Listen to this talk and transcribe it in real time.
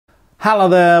Hello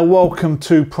there, welcome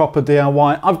to Proper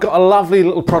DIY. I've got a lovely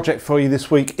little project for you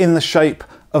this week in the shape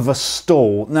of a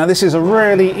stool. Now this is a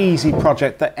really easy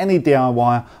project that any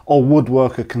DIYer or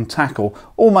woodworker can tackle,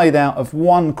 all made out of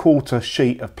 1/4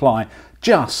 sheet of ply,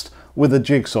 just with a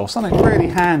jigsaw. Something really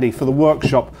handy for the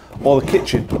workshop or the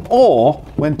kitchen, or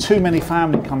when too many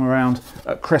family come around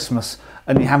at Christmas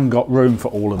and you haven't got room for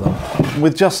all of them.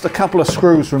 With just a couple of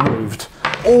screws removed,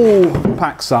 all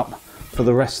packs up for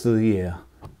the rest of the year.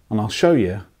 And I'll show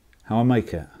you how I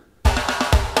make it.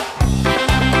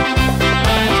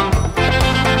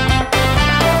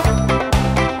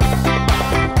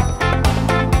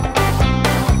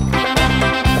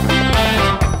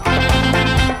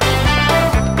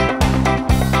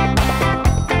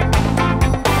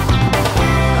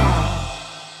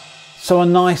 So a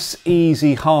nice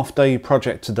easy half-day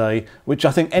project today, which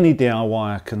I think any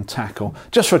DIYer can tackle.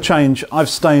 Just for a change, I've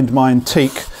stained my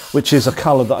antique, which is a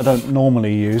colour that I don't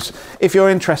normally use. If you're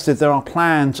interested, there are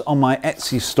plans on my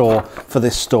Etsy store for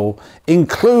this stool,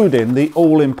 including the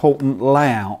all-important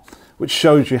layout, which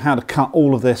shows you how to cut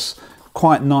all of this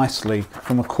quite nicely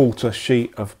from a 1/4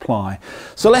 sheet of ply.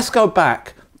 So let's go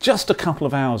back just a couple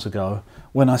of hours ago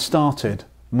when I started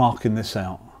marking this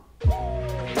out.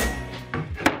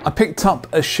 I picked up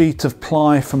a sheet of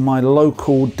ply from my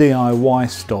local DIY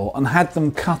store and had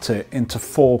them cut it into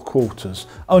 4 quarters,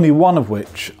 only one of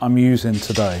which I'm using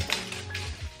today.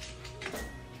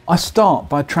 I start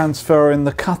by transferring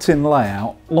the cut-in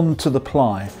layout onto the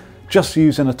ply, just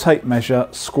using a tape measure,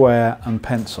 square and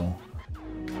pencil.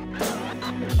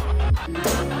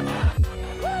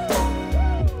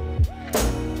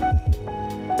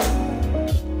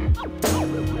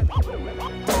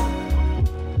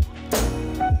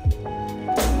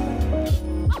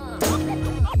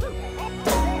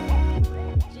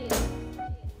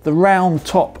 The round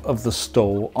top of the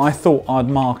stool I thought I'd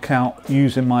mark out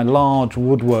using my large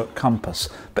woodwork compass,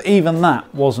 but even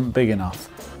that wasn't big enough.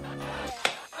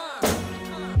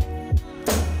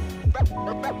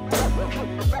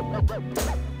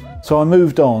 So I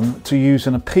moved on to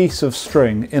using a piece of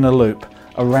string in a loop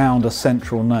around a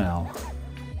central nail.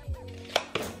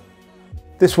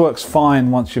 This works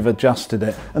fine once you've adjusted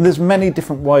it, and there's many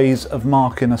different ways of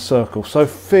marking a circle, so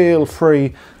feel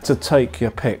free to take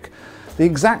your pick. The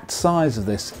exact size of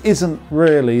this isn't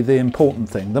really the important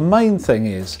thing. The main thing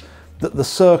is that the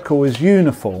circle is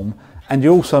uniform and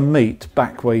you also meet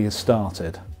back where you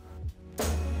started.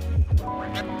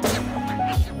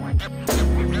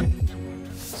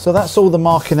 So that's all the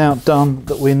marking out done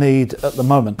that we need at the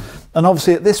moment. And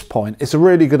obviously at this point, it's a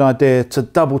really good idea to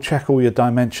double check all your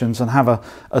dimensions and have an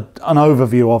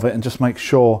overview of it and just make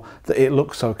sure that it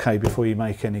looks okay before you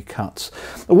make any cuts.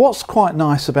 What's quite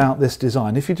nice about this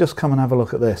design, if you just come and have a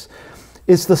look at this,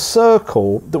 is the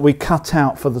circle that we cut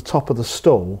out for the top of the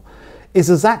stool is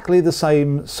exactly the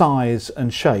same size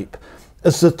and shape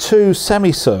as the 2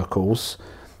 semicircles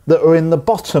that are in the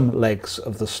bottom legs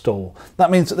of the stool.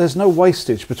 That means that there's no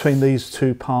wastage between these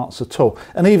 2 parts at all.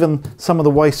 And even some of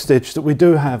the wastage that we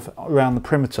do have around the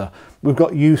perimeter, we've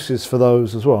got uses for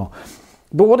those as well.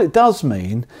 But what it does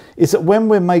mean is that when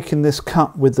we're making this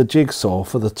cut with the jigsaw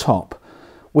for the top,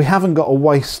 we haven't got a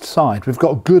waste side. We've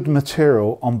got good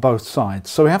material on both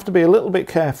sides. So we have to be a little bit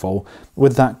careful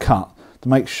with that cut to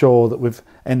make sure that we've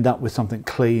end up with something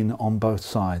clean on both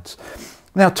sides.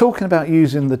 Now, talking about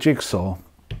using the jigsaw,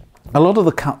 a lot of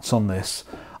the cuts on this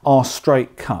are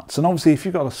straight cuts, and obviously if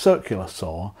you've got a circular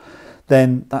saw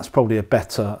then that's probably a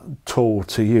better tool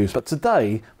to use. But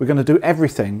today we're going to do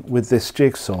everything with this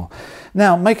jigsaw.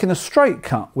 Now, making a straight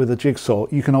cut with a jigsaw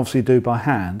you can obviously do by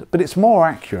hand, but it's more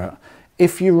accurate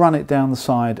if you run it down the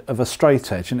side of a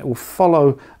straight edge, and it will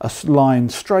follow a line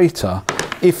straighter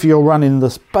if you're running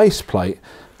the base plate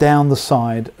down the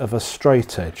side of a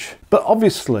straight edge. But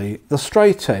obviously the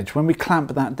straight edge, when we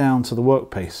clamp that down to the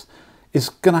workpiece, is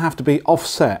going to have to be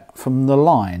offset from the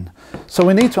line. So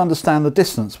we need to understand the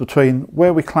distance between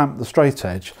where we clamp the straight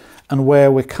edge and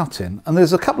where we're cutting. And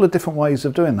there's a couple of different ways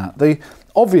of doing that. The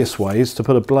obvious way is to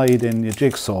put a blade in your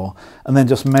jigsaw and then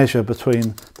just measure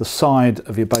between the side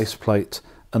of your base plate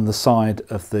and the side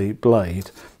of the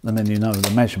blade, and then you know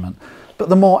the measurement. But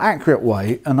the more accurate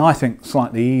way, and I think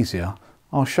slightly easier,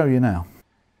 I'll show you now.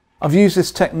 I've used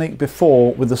this technique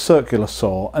before with the circular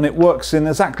saw, and it works in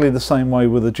exactly the same way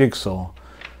with a jigsaw.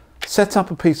 Set up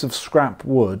a piece of scrap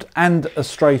wood and a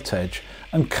straight edge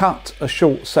and cut a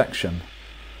short section.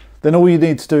 Then all you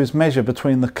need to do is measure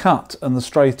between the cut and the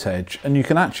straight edge, and you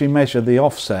can actually measure the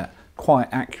offset quite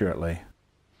accurately.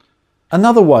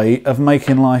 Another way of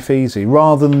making life easy,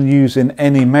 rather than using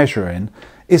any measuring,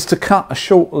 is to cut a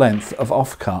short length of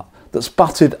offcut that's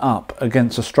butted up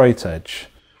against a straight edge.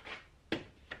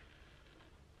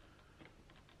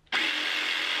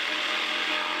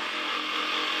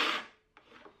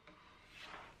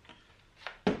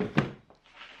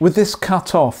 With this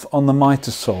cut off on the miter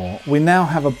saw, we now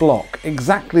have a block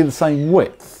exactly the same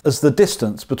width as the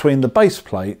distance between the base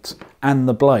plate and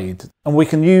the blade, and we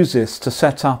can use this to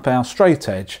set up our straight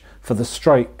edge for the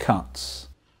straight cuts.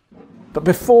 But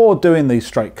before doing these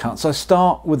straight cuts, I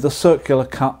start with the circular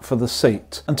cut for the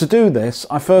seat. And to do this,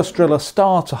 I first drill a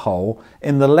starter hole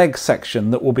in the leg section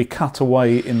that will be cut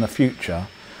away in the future,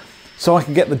 so I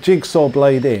can get the jigsaw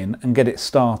blade in and get it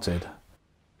started.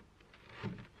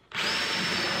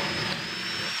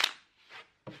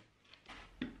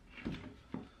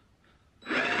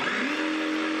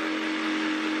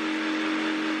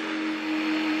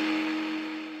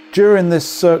 During this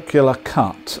circular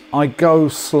cut, I go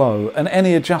slow, and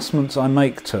any adjustments I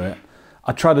make to it,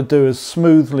 I try to do as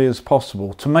smoothly as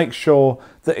possible to make sure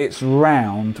that it's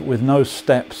round with no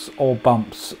steps or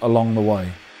bumps along the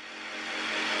way.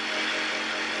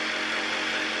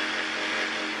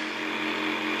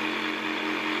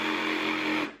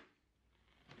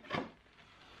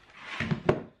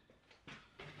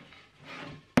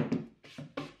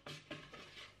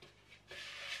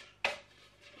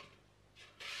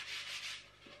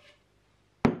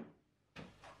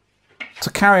 To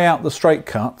carry out the straight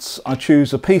cuts, I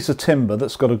choose a piece of timber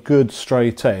that's got a good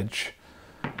straight edge.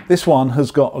 This one has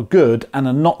got a good and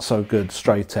a not so good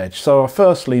straight edge, so I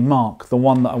firstly mark the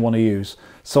one that I want to use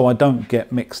so I don't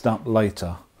get mixed up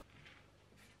later.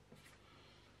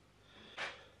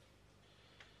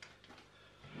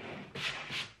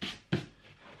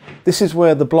 This is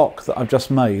where the block that I've just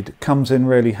made comes in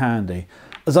really handy,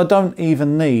 as I don't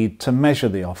even need to measure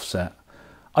the offset.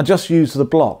 I just use the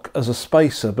block as a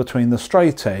spacer between the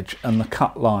straight edge and the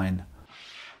cut line.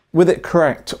 With it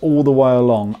correct all the way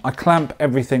along, I clamp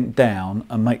everything down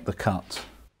and make the cut.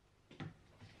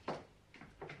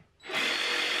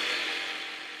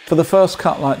 For the first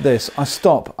cut like this, I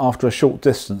stop after a short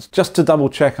distance just to double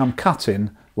check I'm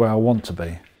cutting where I want to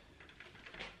be.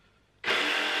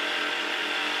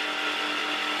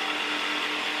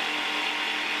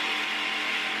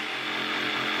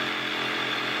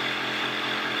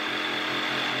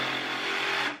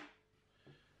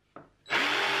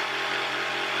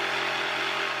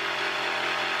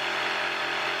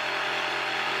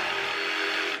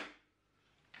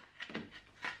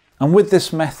 And with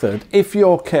this method, if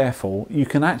you're careful, you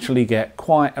can actually get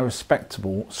quite a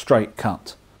respectable straight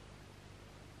cut.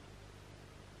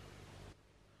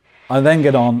 I then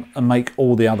get on and make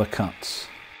all the other cuts.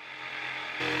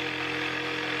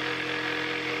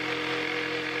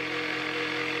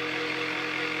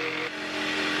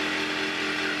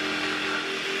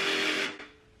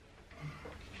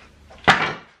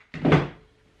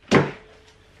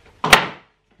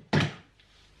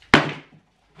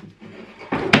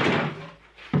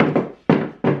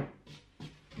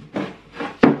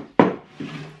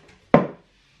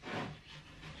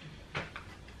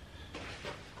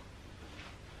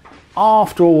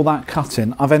 After all that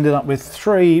cutting, I've ended up with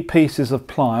 3 pieces of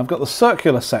ply. I've got the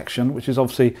circular section, which is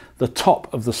obviously the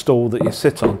top of the stool that you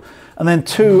sit on, and then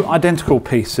 2 identical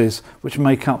pieces which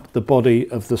make up the body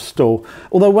of the stool.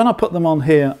 Although when I put them on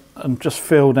here and just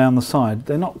feel down the side,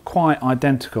 they're not quite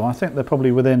identical. I think they're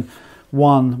probably within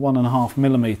 1.5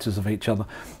 millimeters of each other,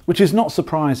 which is not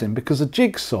surprising because a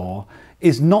jigsaw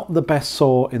is not the best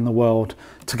saw in the world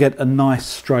to get a nice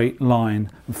straight line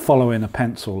and follow in a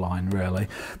pencil line, really.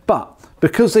 But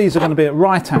because these are going to be at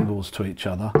right angles to each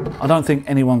other, I don't think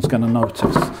anyone's going to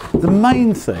notice. The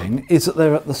main thing is that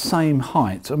they're at the same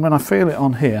height, and when I feel it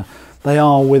on here, they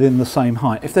are within the same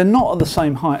height. If they're not at the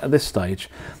same height at this stage,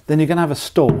 then you're going to have a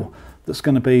stool that's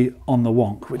going to be on the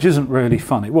wonk, which isn't really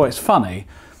funny. Well, it's funny,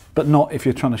 but not if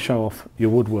you're trying to show off your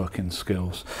woodworking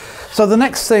skills. So the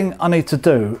next thing I need to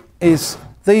do is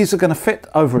these are going to fit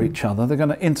over each other, they're going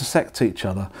to intersect each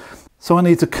other. So I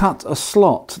need to cut a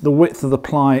slot the width of the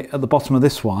ply at the bottom of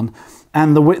this one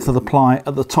and the width of the ply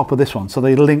at the top of this one, so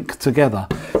they link together.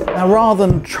 Now rather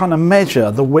than trying to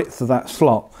measure the width of that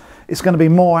slot, it's going to be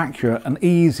more accurate and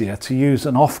easier to use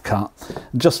an offcut,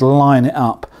 just line it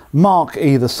up, mark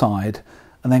either side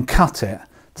and then cut it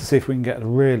to see if we can get a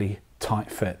really tight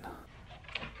fit.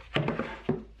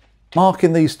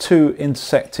 Marking these 2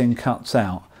 intersecting cuts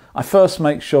out, I first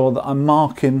make sure that I'm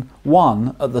marking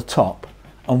one at the top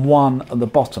and one at the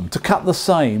bottom. To cut the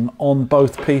same on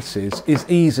both pieces is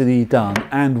easily done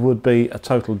and would be a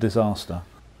total disaster.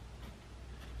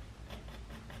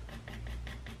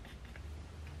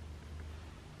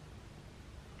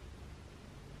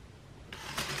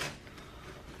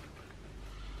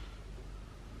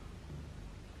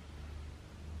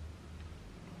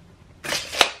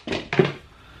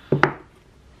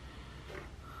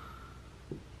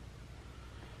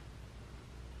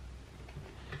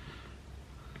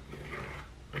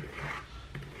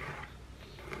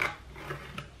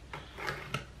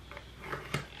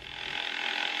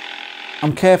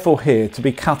 I'm careful here to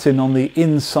be cutting on the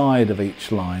inside of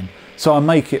each line, so I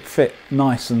make it fit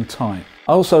nice and tight.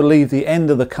 I also leave the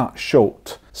end of the cut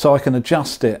short, so I can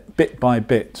adjust it bit by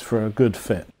bit for a good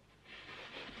fit.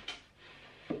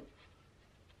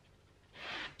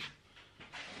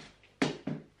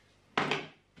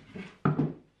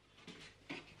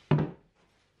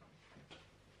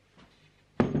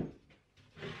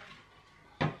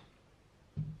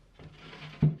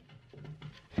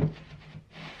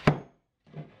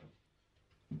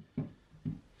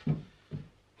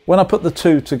 When I put the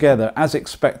two together, as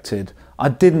expected, I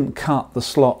didn't cut the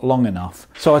slot long enough,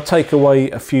 so I take away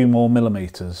a few more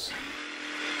millimeters.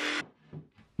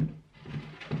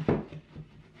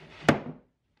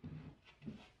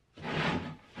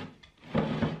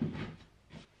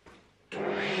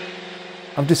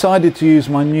 I've decided to use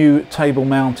my new table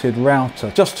mounted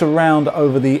router just to round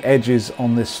over the edges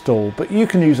on this stool, but you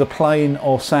can use a plane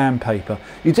or sandpaper.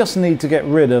 You just need to get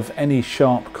rid of any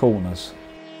sharp corners.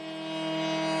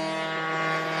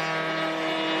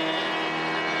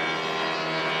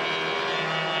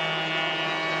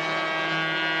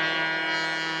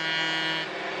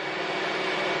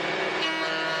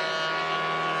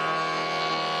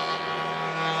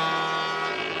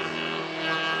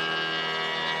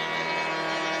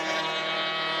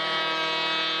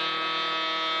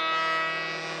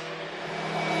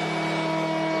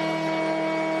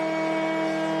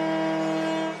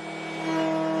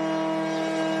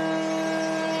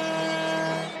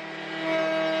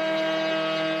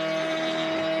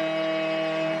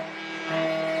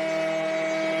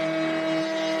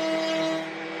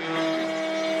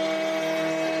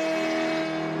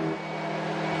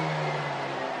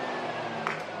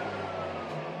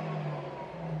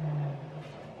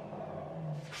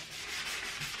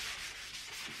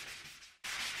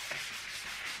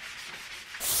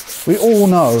 We all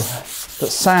know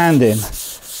that sanding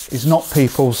is not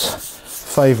people's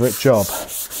favourite job.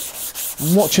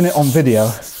 And watching it on video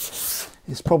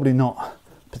is probably not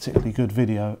particularly good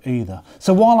video either.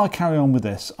 So while I carry on with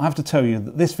this, I have to tell you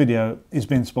that this video is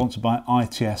being sponsored by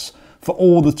ITS for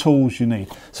all the tools you need.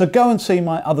 So go and see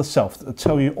my other self that will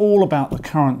tell you all about the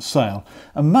current sale,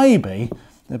 and maybe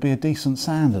there'll be a decent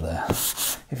sander there.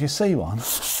 If you see one,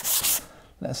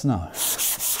 let us know.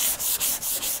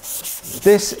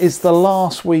 This is the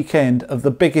last weekend of the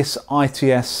biggest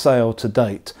ITS sale to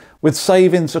date, with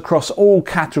savings across all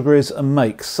categories and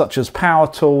makes such as power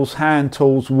tools, hand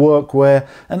tools, workwear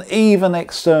and even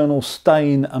external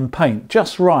stain and paint,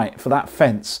 just right for that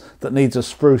fence that needs a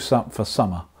spruce up for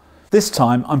summer. This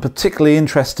time I'm particularly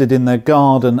interested in their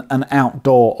garden and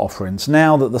outdoor offerings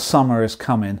now that the summer is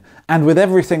coming, and with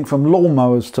everything from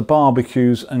lawnmowers to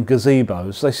barbecues and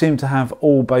gazebos, they seem to have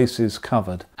all bases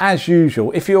covered. As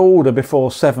usual, if you order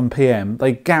before 7 PM,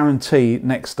 they guarantee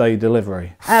next day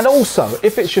delivery. And also,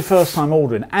 if it's your first time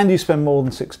ordering and you spend more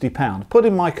than £60, put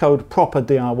in my code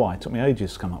PROPERDIY, it took me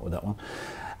ages to come up with that one,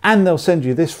 and they'll send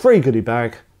you this free goodie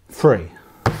bag, free.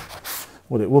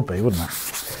 Well, it would be, wouldn't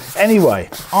it? Anyway,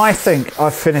 I think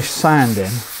I've finished sanding,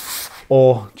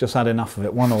 or just had enough of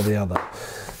it, one or the other.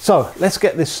 So let's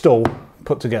get this stool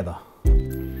put together.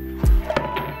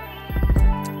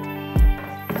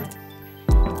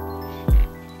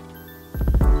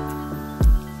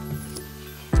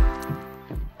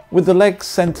 With the legs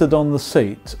centred on the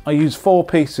seat, I use 4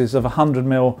 pieces of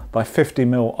 100mm by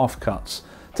 50mm offcuts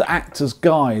to act as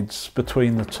guides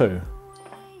between the two.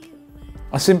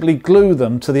 I simply glue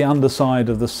them to the underside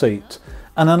of the seat,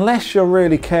 and unless you're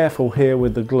really careful here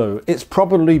with the glue, it's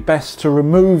probably best to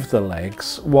remove the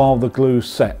legs while the glue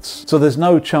sets, so there's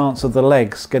no chance of the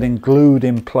legs getting glued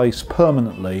in place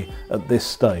permanently at this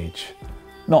stage.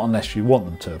 Not unless you want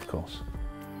them to, of course.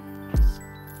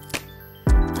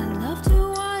 I love to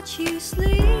watch you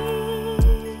sleep.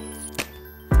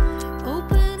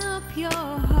 Open up your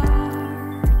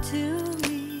heart to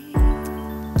me.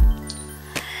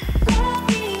 Let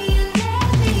me in,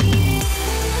 let me in.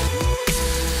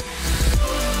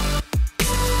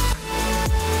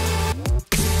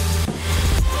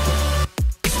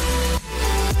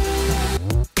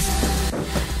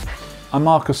 I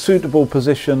mark a suitable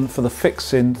position for the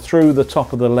fixing through the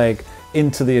top of the leg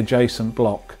into the adjacent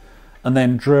block, and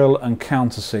then drill and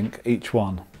countersink each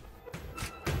one.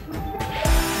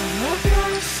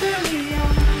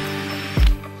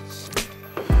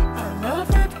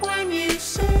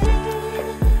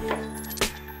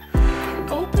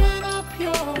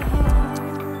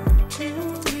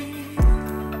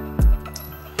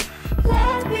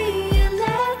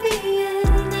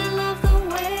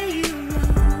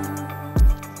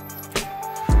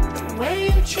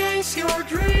 Chase your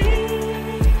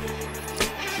dream.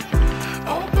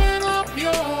 Open up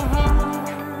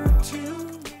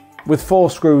With 4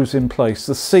 screws in place,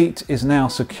 the seat is now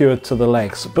secured to the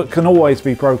legs, but can always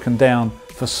be broken down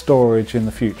for storage in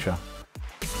the future.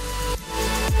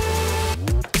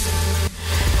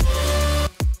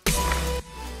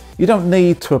 You don't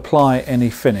need to apply any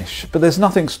finish, but there's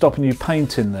nothing stopping you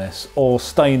painting this or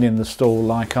staining the stool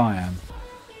like I am.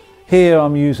 Here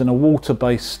I'm using a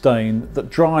water-based stain that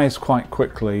dries quite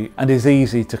quickly and is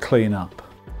easy to clean up.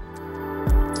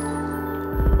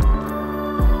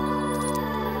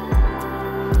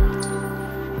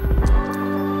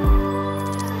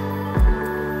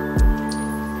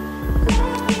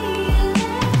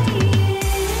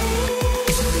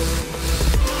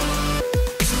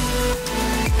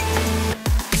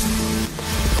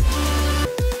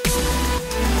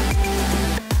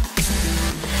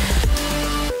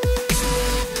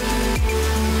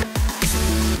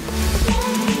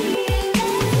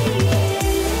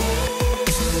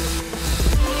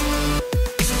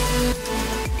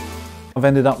 I've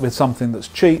ended up with something that's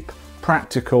cheap,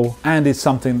 practical, and is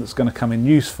something that's going to come in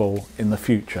useful in the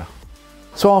future.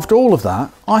 So after all of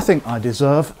that, I think I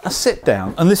deserve a sit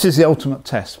down. And this is the ultimate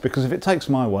test, because if it takes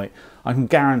my weight, I can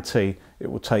guarantee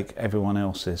it will take everyone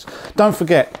else's. Don't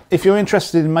forget, if you're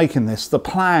interested in making this, the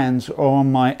plans are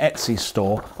on my Etsy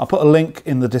store. I'll put a link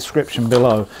in the description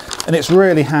below. And it's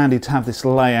really handy to have this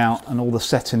layout and all the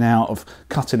setting out of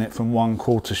cutting it from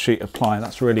 1/4 sheet of ply.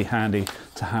 That's really handy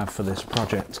to have for this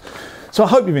project. So I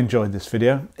hope you've enjoyed this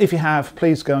video. If you have,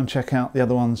 please go and check out the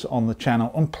other ones on the channel,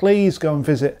 and please go and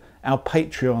visit our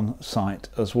Patreon site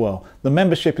as well. The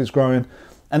membership is growing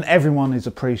and everyone is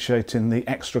appreciating the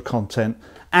extra content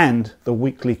and the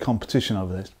weekly competition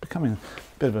over this. It's becoming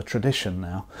a bit of a tradition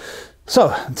now.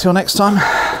 So until next time,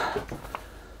 I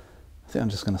think I'm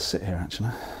just going to sit here actually.